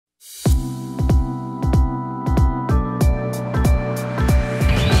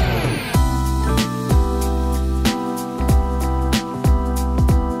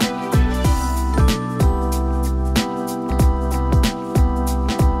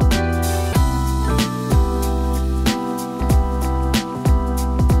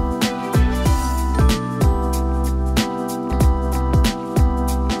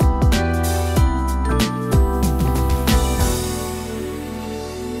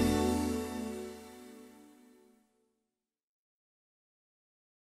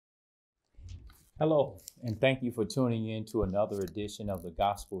Hello, and thank you for tuning in to another edition of the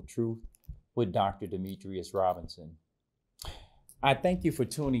Gospel Truth with Dr. Demetrius Robinson. I thank you for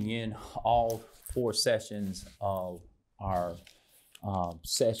tuning in all 4 sessions of our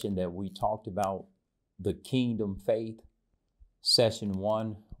session that we talked about the kingdom faith. Session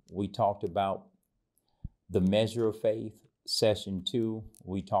 1, we talked about the measure of faith. Session 2,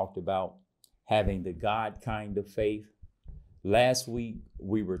 we talked about having the God kind of faith. Last week,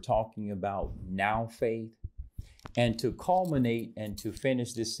 we were talking about now faith. And to culminate and to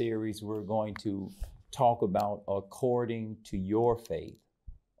finish this series, we're going to talk about according to your faith,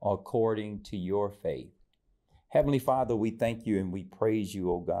 according to your faith. Heavenly Father, we thank you and we praise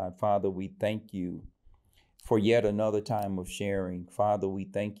you, oh God. Father, we thank you for yet another time of sharing. Father, we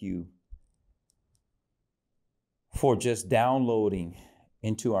thank you for just downloading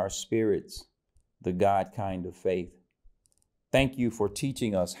into our spirits the God kind of faith. Thank you for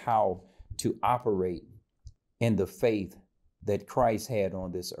teaching us how to operate in the faith that Christ had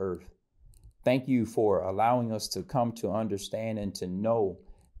on this earth. Thank you for allowing us to come to understand and to know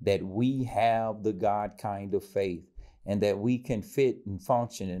that we have the God kind of faith and that we can fit and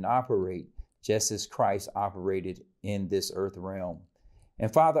function and operate just as Christ operated in this earth realm.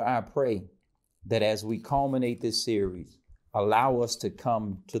 And Father, I pray that as we culminate this series, allow us to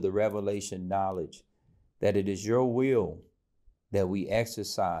come to the revelation knowledge that it is your will that we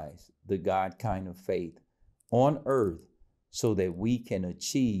exercise the God kind of faith on earth so that we can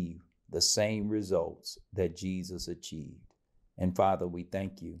achieve the same results that Jesus achieved. And Father, we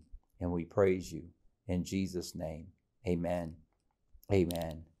thank you and we praise you in Jesus' name. Amen,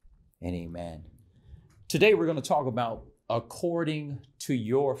 amen, and amen. Today, we're going to talk about according to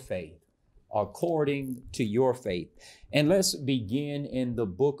your faith, according to your faith. And let's begin in the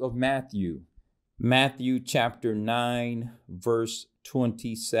book of Matthew. Matthew chapter 9, verse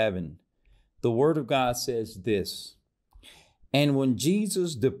 27. The word of God says this: "And when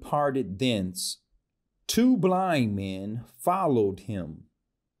Jesus departed thence, 2 blind men followed him,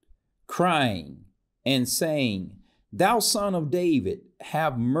 crying and saying, Thou Son of David,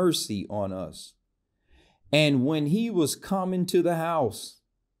 have mercy on us. And when he was come into the house,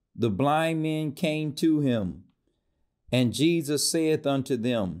 the blind men came to him. And Jesus saith unto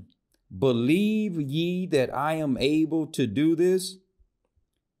them, Believe ye that I am able to do this?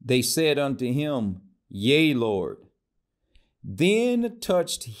 They said unto him, Yea, Lord. Then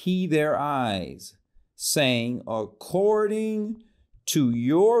touched he their eyes, saying, According to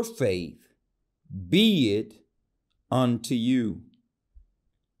your faith, be it unto you.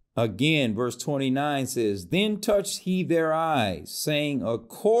 Again, verse 29 says, Then touched he their eyes, saying,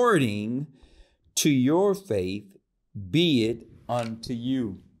 According to your faith, be it unto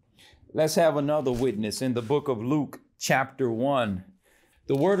you. Let's have another witness in the book of Luke, chapter 1.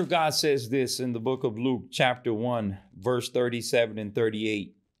 The word of God says this in the book of Luke, chapter 1, verse 37 and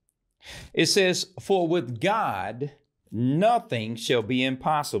 38. It says, For with God nothing shall be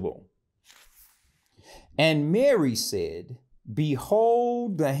impossible. And Mary said,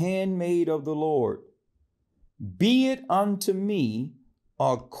 Behold the handmaid of the Lord. Be it unto me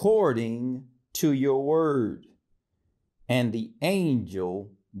according to your word. And the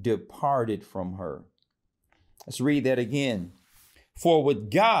angel departed from her. Let's read that again. For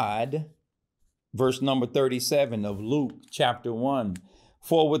with God, verse number 37 of Luke chapter 1,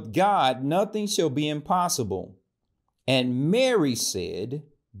 for with God nothing shall be impossible. And Mary said,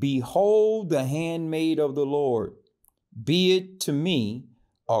 Behold the handmaid of the Lord. Be it to me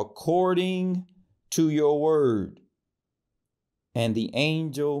according to your word. And the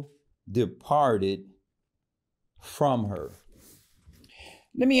angel departed from her.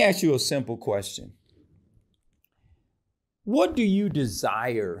 Let me ask you a simple question. What do you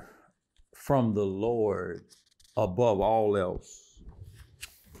desire from the Lord above all else?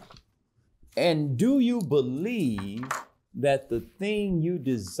 And do you believe that the thing you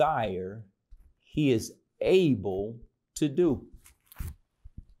desire, he is able to do?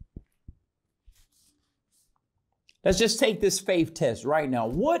 Let's just take this faith test right now.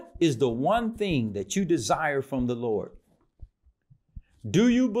 What is the one thing that you desire from the Lord? Do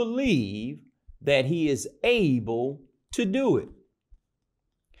you believe that he is able to do it?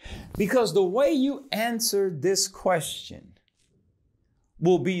 Because the way you answer this question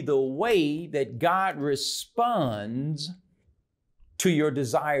will be the way that God responds to your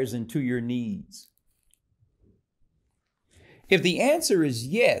desires and to your needs. If the answer is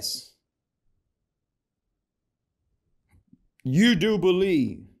yes, you do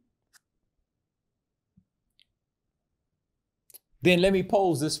believe, then let me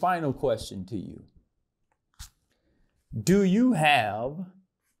pose this final question to you. Do you have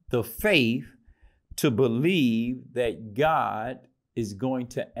the faith to believe that God is going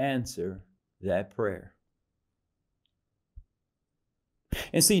to answer that prayer.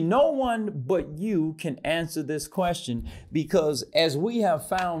 And see, no one but you can answer this question, because as we have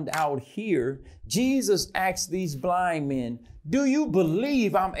found out here, Jesus asked these blind men, do you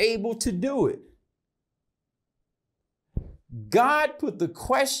believe I'm able to do it? God put the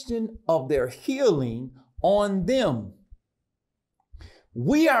question of their healing on them.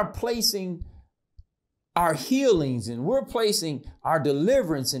 We are placing our healings, and we're placing our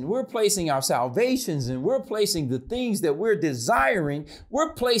deliverance, and we're placing our salvations, and we're placing the things that we're desiring.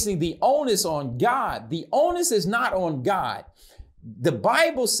 We're placing the onus on God. The onus is not on God. The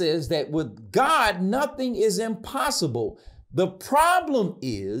Bible says that with God, nothing is impossible. The problem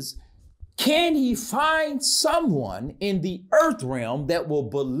is, can he find someone in the earth realm that will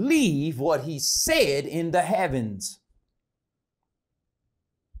believe what he said in the heavens?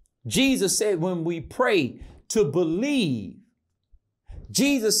 Jesus said when we pray to believe.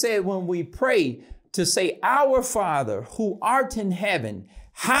 Jesus said when we pray to say, Our Father who art in heaven,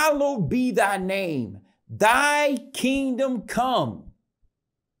 hallowed be thy name. Thy kingdom come.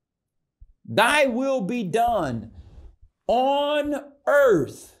 Thy will be done on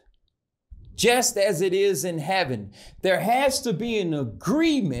earth just as it is in heaven. There has to be an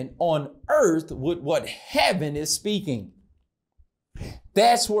agreement on earth with what heaven is speaking.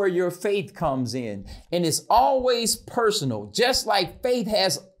 That's where your faith comes in. And it's always personal. Just like faith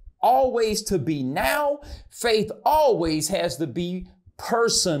has always to be now, faith always has to be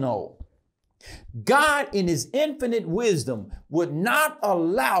personal. God, in his infinite wisdom, would not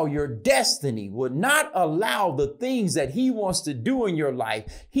allow your destiny, would not allow the things that he wants to do in your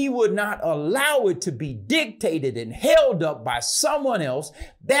life. He would not allow it to be dictated and held up by someone else.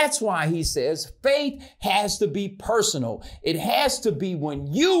 That's why he says faith has to be personal. It has to be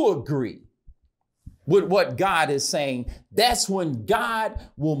when you agree with what God is saying. That's when God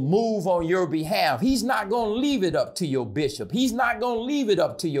will move on your behalf. He's not going to leave it up to your bishop. He's not going to leave it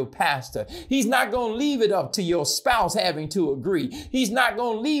up to your pastor. He's not going to leave it up to your spouse having to agree. He's not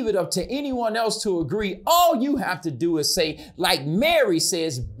going to leave it up to anyone else to agree. All you have to do is say, like Mary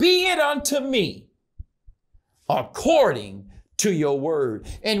says, be it unto me according to your word.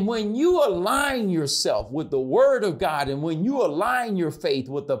 And when you align yourself with the word of God, and when you align your faith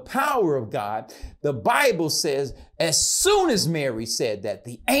with the power of God, the Bible says, as soon as Mary said that,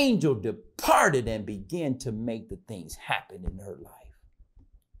 the angel departed and began to make the things happen in her life.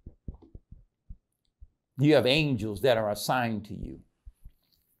 You have angels that are assigned to you.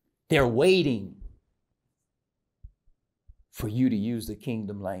 They're waiting for you to use the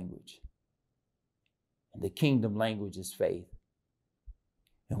kingdom language. And the kingdom language is faith.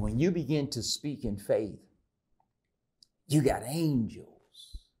 And when you begin to speak in faith, you got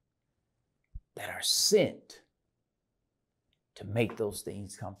angels that are sent to make those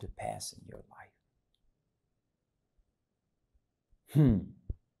things come to pass in your life.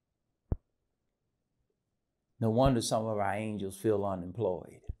 No wonder some of our angels feel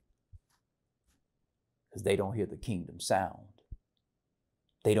unemployed, because they don't hear the kingdom sound.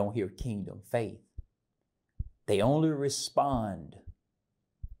 They don't hear kingdom faith. They only respond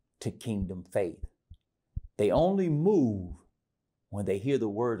to kingdom faith. They only move when they hear the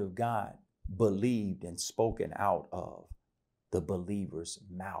word of God believed and spoken out of the believer's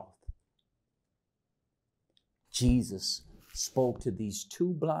mouth. Jesus spoke to these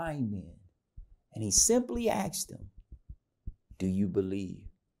two blind men, and he simply asked them, do you believe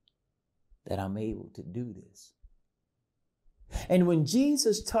that I'm able to do this? And when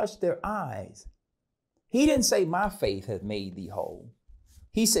Jesus touched their eyes, he didn't say, my faith has made thee whole.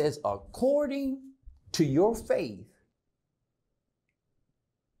 He says, according to your faith,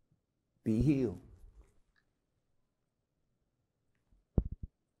 be healed.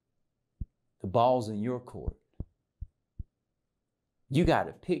 The ball's in your court. You got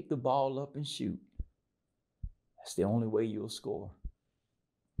to pick the ball up and shoot. That's the only way you'll score.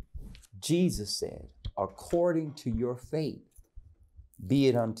 Jesus said, according to your faith, be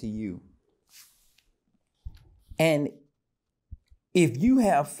it unto you. And if you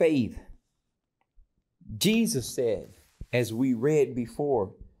have faith, Jesus said, as we read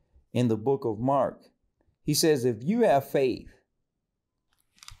before in the book of Mark, he says, if you have faith,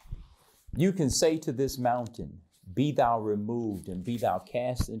 you can say to this mountain, be thou removed and be thou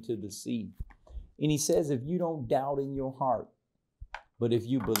cast into the sea. And he says, if you don't doubt in your heart, but if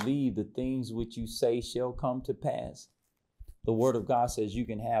you believe the things which you say shall come to pass, the word of God says you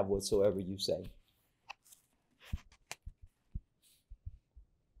can have whatsoever you say.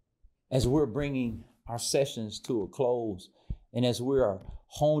 As we're bringing our sessions to a close, and as we are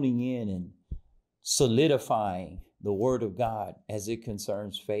honing in and solidifying the word of God as it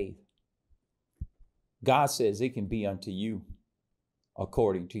concerns faith. God says it can be unto you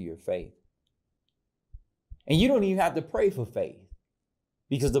according to your faith. And you don't even have to pray for faith,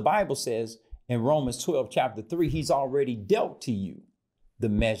 because the Bible says in Romans 12, chapter 3, he's already dealt to you the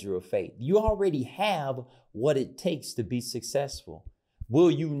measure of faith. You already have what it takes to be successful.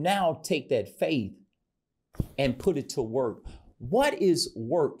 Will you now take that faith and put it to work? What is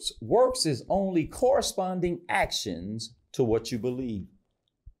works? Works is only corresponding actions to what you believe.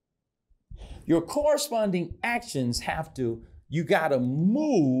 Your corresponding actions you got to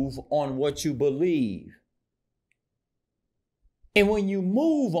move on what you believe. And when you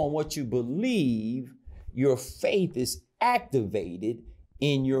move on what you believe, your faith is activated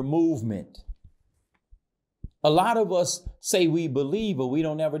in your movement. A lot of us say we believe, but we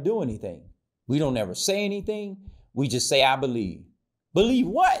don't ever do anything. We don't ever say anything. We just say, I believe. Believe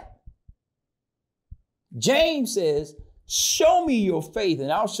what? James says, show me your faith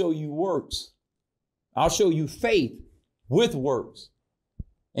and I'll show you works. I'll show you faith with works.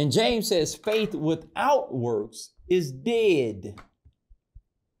 And James says faith without works is dead,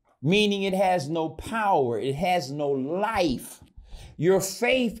 meaning it has no power. It has no life. Your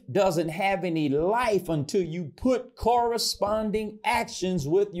faith doesn't have any life until you put corresponding actions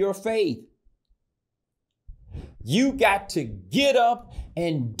with your faith. You got to get up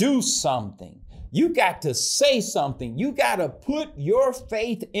and do something. You got to say something. You got to put your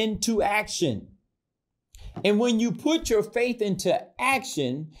faith into action. And when you put your faith into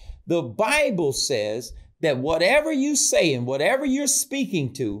action, the Bible says that whatever you say and whatever you're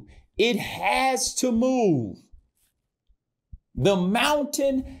speaking to, it has to move. The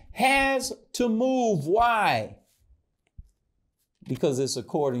mountain has to move. Why? Because it's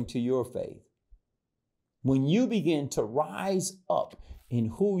according to your faith. When you begin to rise up in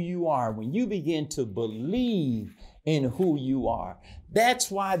who you are, when you begin to believe in who you are,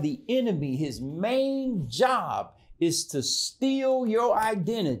 that's why the enemy, his main job is to steal your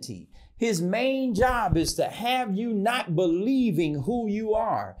identity. His main job is to have you not believing who you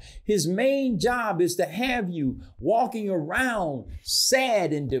are. His main job is to have you walking around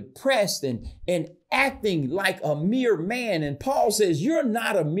sad and depressed and acting like a mere man. And Paul says, you're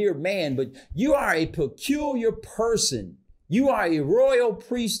not a mere man, but you are a peculiar person. You are a royal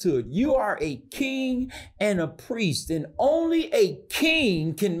priesthood. You are a king and a priest, and only a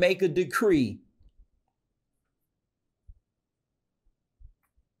king can make a decree.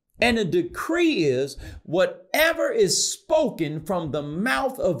 And a decree is whatever is spoken from the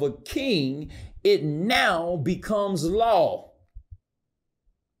mouth of a king, it now becomes law.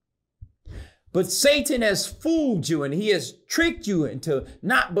 But Satan has fooled you and he has tricked you into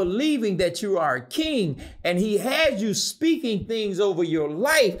not believing that you are a king. And he has you speaking things over your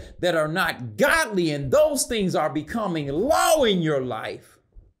life that are not godly. And those things are becoming law in your life.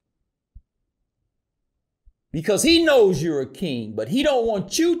 Because he knows you're a king, but he don't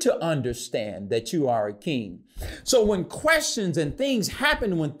want you to understand that you are a king. So when questions and things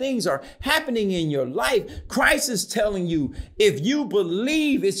happen, when things are happening in your life, Christ is telling you, if you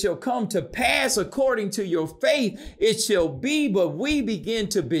believe it shall come to pass according to your faith, it shall be. But we begin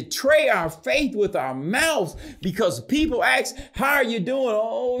to betray our faith with our mouths because people ask, how are you doing?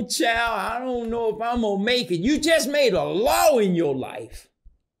 Oh, child, I don't know if I'm going to make it. You just made a law in your life.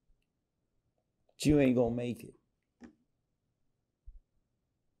 You ain't gonna make it.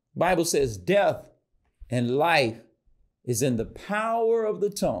 Bible says death and life is in the power of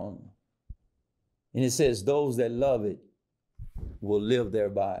the tongue. And it says those that love it will live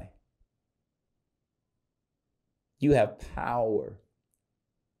thereby. You have power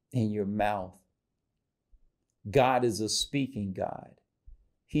in your mouth. God is a speaking God.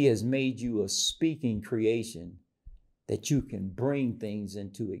 He has made you a speaking creation that you can bring things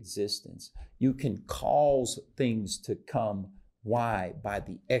into existence. You can cause things to come. Why? By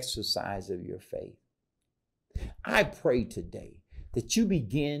the exercise of your faith. I pray today that you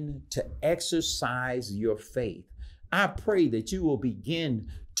begin to exercise your faith. I pray that you will begin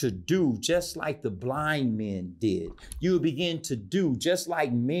to do just like the blind men did. You will begin to do just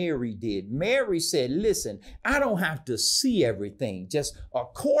like Mary did. Mary said, listen, I don't have to see everything. Just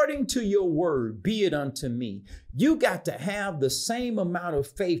according to your word, be it unto me. You got to have the same amount of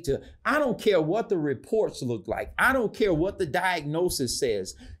faith I don't care what the reports look like. I don't care what the diagnosis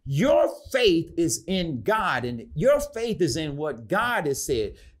says. Your faith is in God, and your faith is in what God has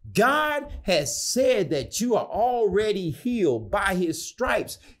said. God has said that you are already healed by his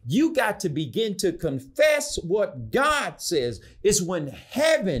stripes. You got to begin to confess what God says. It's when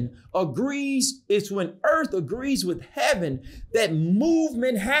heaven agrees, it's when earth agrees with heaven that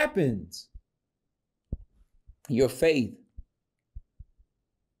movement happens. Your faith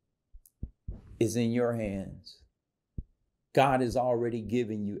is in your hands. God has already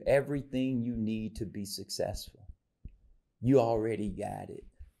given you everything you need to be successful. You already got it.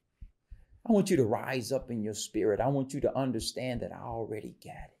 I want you to rise up in your spirit. I want you to understand that I already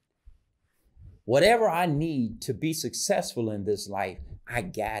got it. Whatever I need to be successful in this life, I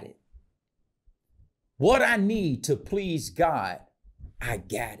got it. What I need to please God, I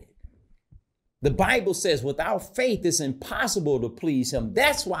got it. The Bible says without faith, it's impossible to please him.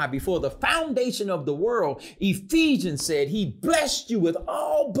 That's why before the foundation of the world, Ephesians said he blessed you with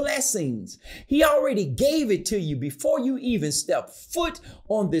all blessings. He already gave it to you before you even step foot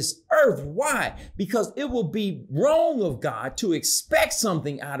on this earth. Why? Because it will be wrong of God to expect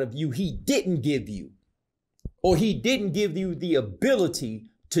something out of you he didn't give you, or he didn't give you the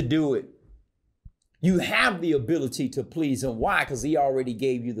ability to do it. You have the ability to please him. Why? Because he already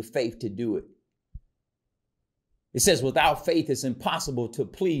gave you the faith to do it. It says without faith, it's impossible to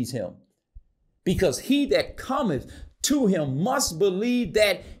please him, because he that cometh to him must believe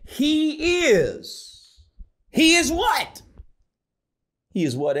that he is. He is what? He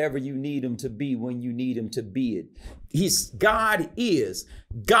is whatever you need him to be when you need him to be it. God is.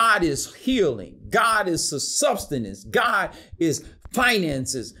 God is healing. God is sustenance. God is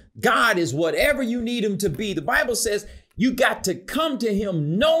finances. God is whatever you need him to be. The Bible says you got to come to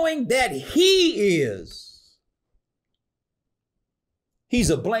him knowing that he is. He's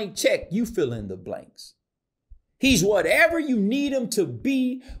a blank check. You fill in the blanks. He's whatever you need him to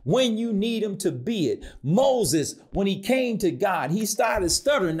be when you need him to be it. Moses, when he came to God, he started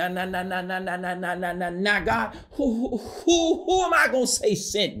stuttering. Nah, God, who am I going to say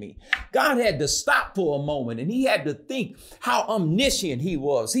sent me? God had to stop for a moment, and he had to think how omniscient he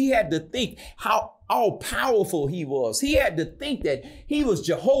was. He had to think how all-powerful he was. He had to think that he was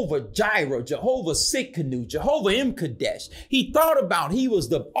Jehovah Jireh, Jehovah Sikkenu, Jehovah Imkadesh. He thought about he was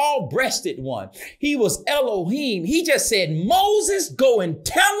the all-breasted one. He was Elohim. He just said, Moses, go and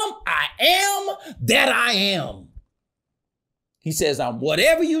tell him I am that I am. He says, I'm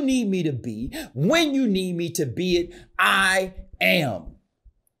whatever you need me to be, when you need me to be it, I am.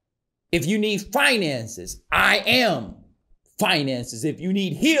 If you need finances, I am finances. If you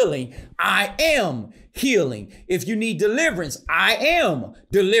need healing, I am healing. If you need deliverance, I am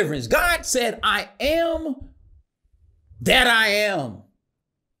deliverance. God said, I am that I am.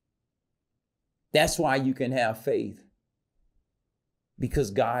 That's why you can have faith, because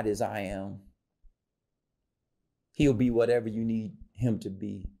God is I am. He'll be whatever you need him to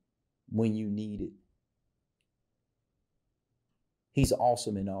be when you need it. He's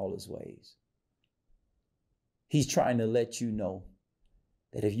awesome in all his ways. He's trying to let you know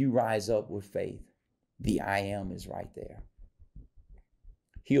that if you rise up with faith, the I am is right there.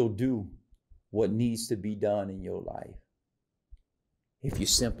 He'll do what needs to be done in your life if you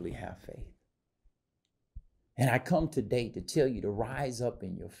simply have faith. And I come today to tell you to rise up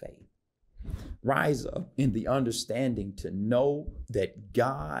in your faith. Rise up in the understanding to know that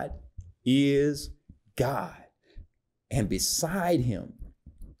God is God. And beside him,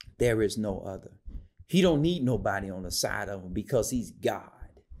 there is no other. He don't need nobody on the side of him because he's God.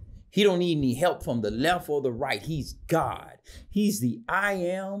 He don't need any help from the left or the right. He's God. He's the I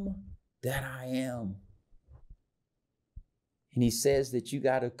am that I am. And he says that you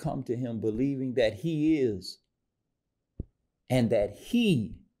got to come to him believing that he is, and that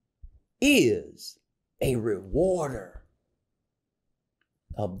he is a rewarder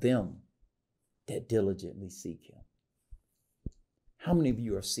of them that diligently seek him. How many of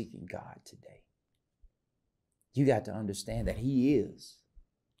you are seeking God today? You got to understand that he is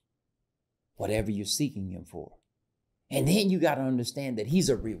whatever you're seeking him for. And then you got to understand that he's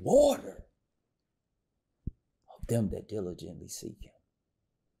a rewarder of them that diligently seek him.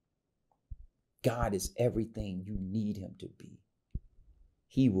 God is everything you need him to be.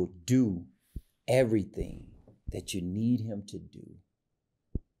 He will do everything that you need him to do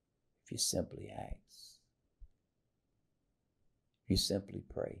if you simply ask. If you simply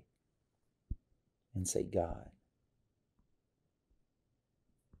pray and say, God,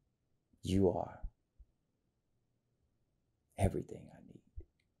 you are everything I need.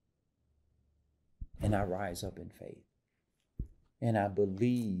 And I rise up in faith. And I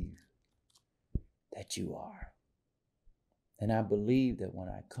believe that you are. And I believe that when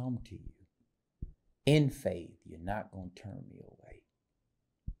I come to you in faith, you're not going to turn me away.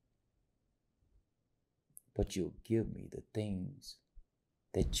 But you'll give me the things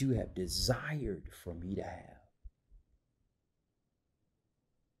that you have desired for me to have.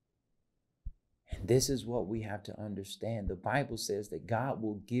 And this is what we have to understand. The Bible says that God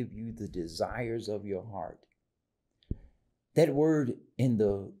will give you the desires of your heart That word in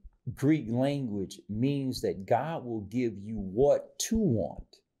the Greek language means that God will give you what to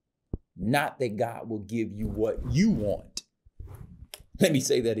want, not that God will give you what you want. Let me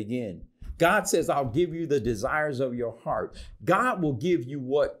say that again. God says, I'll give you the desires of your heart. God will give you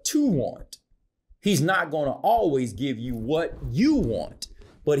what to want. He's not going to always give you what you want,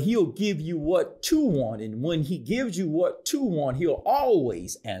 but he'll give you what to want. And when he gives you what to want, he'll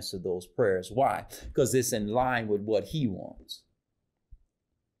always answer those prayers. Why? Because it's in line with what he wants.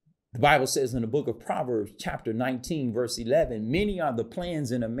 The Bible says in the book of Proverbs, chapter 19, verse 11, many are the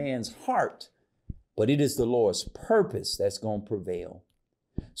plans in a man's heart, but it is the Lord's purpose that's going to prevail.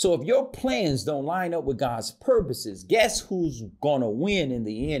 So if your plans don't line up with God's purposes, guess who's going to win in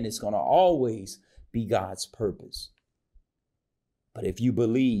the end? It's going to always be God's purpose. But if you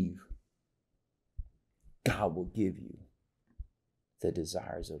believe, God will give you the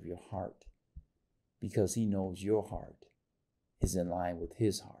desires of your heart because he knows your heart is in line with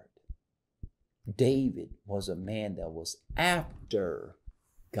his heart. David was a man that was after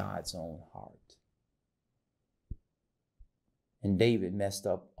God's own heart. And David messed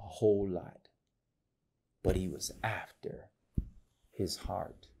up a whole lot, but he was after his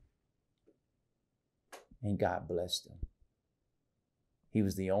heart. And God blessed him. He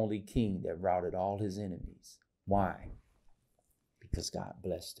was the only king that routed all his enemies. Why? Because God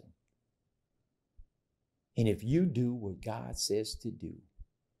blessed him. And if you do what God says to do,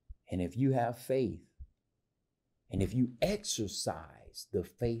 and if you have faith, and if you exercise the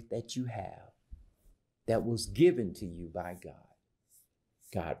faith that you have, that was given to you by God,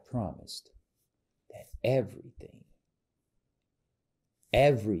 God promised that everything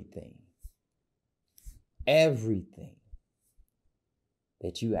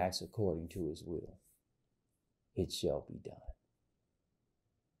that you ask according to his will, it shall be done.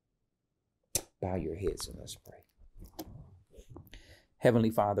 Bow your heads and let's pray.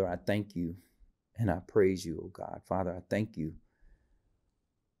 Heavenly Father, I thank you and I praise you, oh God. Father, I thank you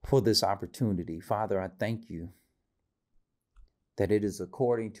for this opportunity. Father, I thank you that it is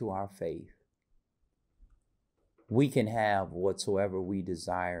according to our faith. We can have whatsoever we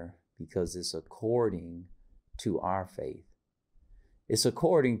desire because it's according to our faith. It's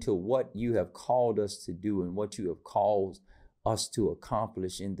according to what you have called us to do and what you have called us to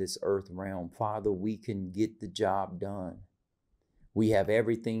accomplish in this earth realm. Father, we can get the job done. We have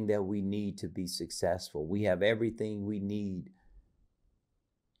everything that we need to be successful. We have everything we need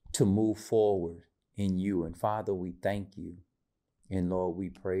to move forward in you. And Father, we thank you. And Lord, we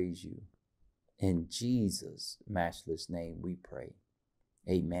praise you. In Jesus' matchless name we pray.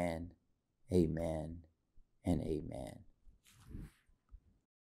 Amen, amen, and amen.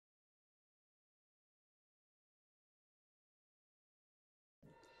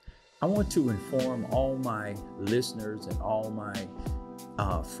 I want to inform all my listeners and all my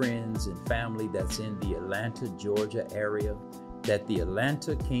friends and family that's in the Atlanta, Georgia area that the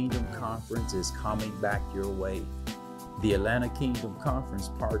Atlanta Kingdom Conference is coming back your way. The Atlanta Kingdom Conference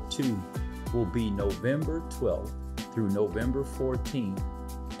Part 2 will be November 12th through November 14th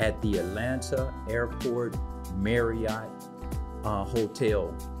at the Atlanta Airport Marriott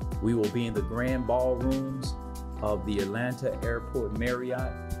Hotel. We will be in the grand ballrooms of the Atlanta Airport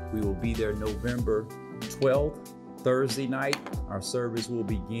Marriott. We will be there November 12th, Thursday night. Our service will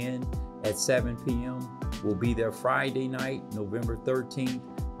begin at 7 p.m. We'll be there Friday night, November 13th.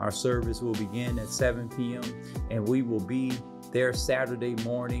 Our service will begin at 7 p.m. and we will be there Saturday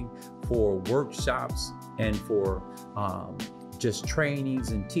morning for workshops and for just trainings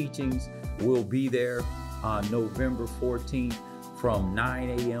and teachings. We'll be there on November 14th from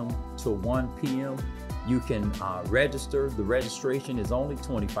 9 a.m. to 1 p.m. You can register. The registration is only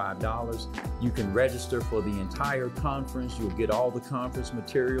 $25. You can register for the entire conference. You'll get all the conference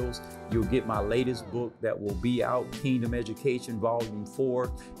materials. You'll get my latest book that will be out, Kingdom Education Volume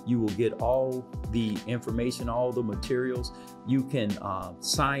 4. You will get all the information, all the materials. You can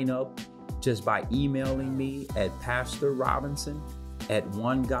sign up just by emailing me at Pastor Robinson at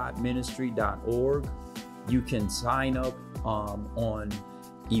onegodministry.org. You can sign up on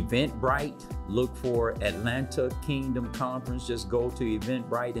Eventbrite. Look for Atlanta Kingdom Conference. Just go to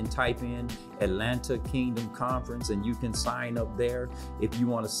Eventbrite and type in Atlanta Kingdom Conference and you can sign up there. If you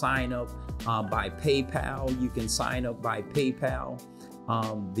want to sign up by PayPal, you can sign up by PayPal.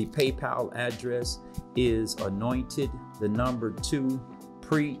 The PayPal address is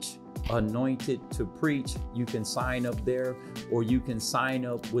anointed2preach, anointed to preach. You can sign up there, or you can sign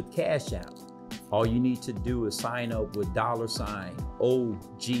up with Cash App. All you need to do is sign up with $OGM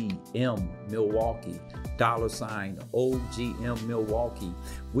Milwaukee, $OGM Milwaukee.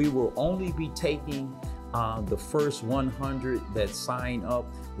 We will only be taking The first 100 that sign up,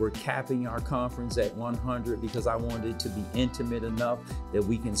 we're capping our conference at 100 because I wanted it to be intimate enough that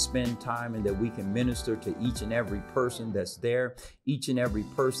we can spend time and that we can minister to each and every person that's there. Each and every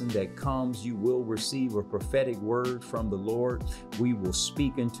person that comes, you will receive a prophetic word from the Lord. We will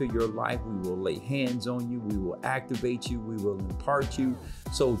speak into your life. We will lay hands on you. We will activate you. We will impart you.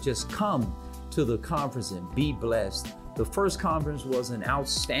 So just come to the conference and be blessed. The first conference was an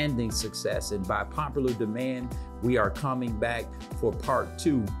outstanding success, and by popular demand, we are coming back for part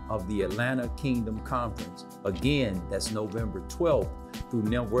 2 of the Atlanta Kingdom Conference. Again, that's November 12th through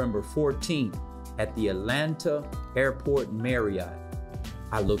November 14th at the Atlanta Airport Marriott.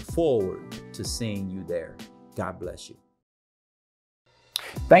 I look forward to seeing you there. God bless you.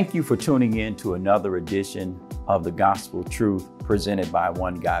 Thank you for tuning in to another edition of the Gospel Truth presented by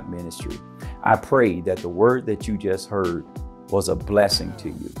One God Ministry. I pray that the word that you just heard was a blessing to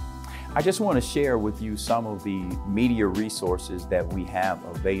you. I just want to share with you some of the media resources that we have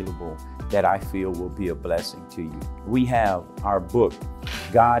available that I feel will be a blessing to you. We have our book,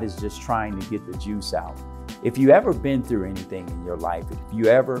 God is Just Trying to Get the Juice Out. If you ever been through anything in your life, if you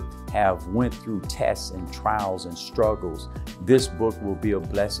ever have went through tests and trials and struggles, this book will be a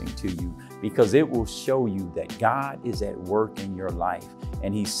blessing to you because it will show you that God is at work in your life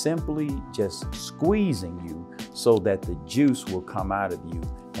and he's simply just squeezing you so that the juice will come out of you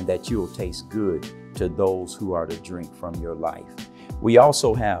and that you will taste good to those who are to drink from your life. We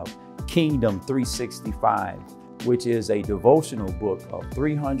also have Kingdom 365, which is a devotional book of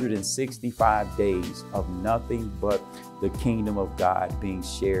 365 days of nothing but the kingdom of God being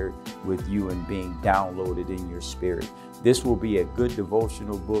shared with you and being downloaded in your spirit. This will be a good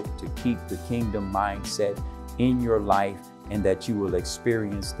devotional book to keep the kingdom mindset in your life and that you will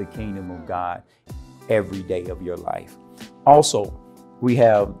experience the kingdom of God every day of your life. Also, we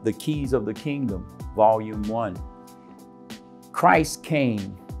have The Keys of the Kingdom, Volume 1. Christ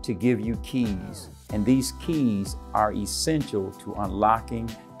came to give you keys, and these keys are essential to unlocking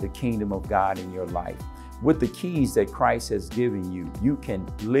the kingdom of God in your life. With the keys that Christ has given you, you can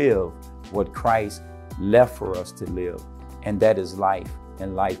live what Christ left for us to live, and that is life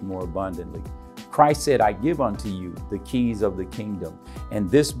and life more abundantly. Christ said, I give unto you the keys of the kingdom, and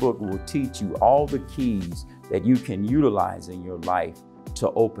this book will teach you all the keys that you can utilize in your life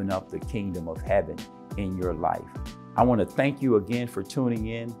to open up the kingdom of heaven in your life. I want to thank you again for tuning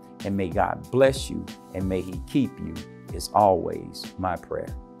in, and may God bless you and may he keep you is always my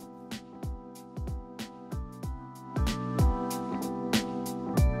prayer.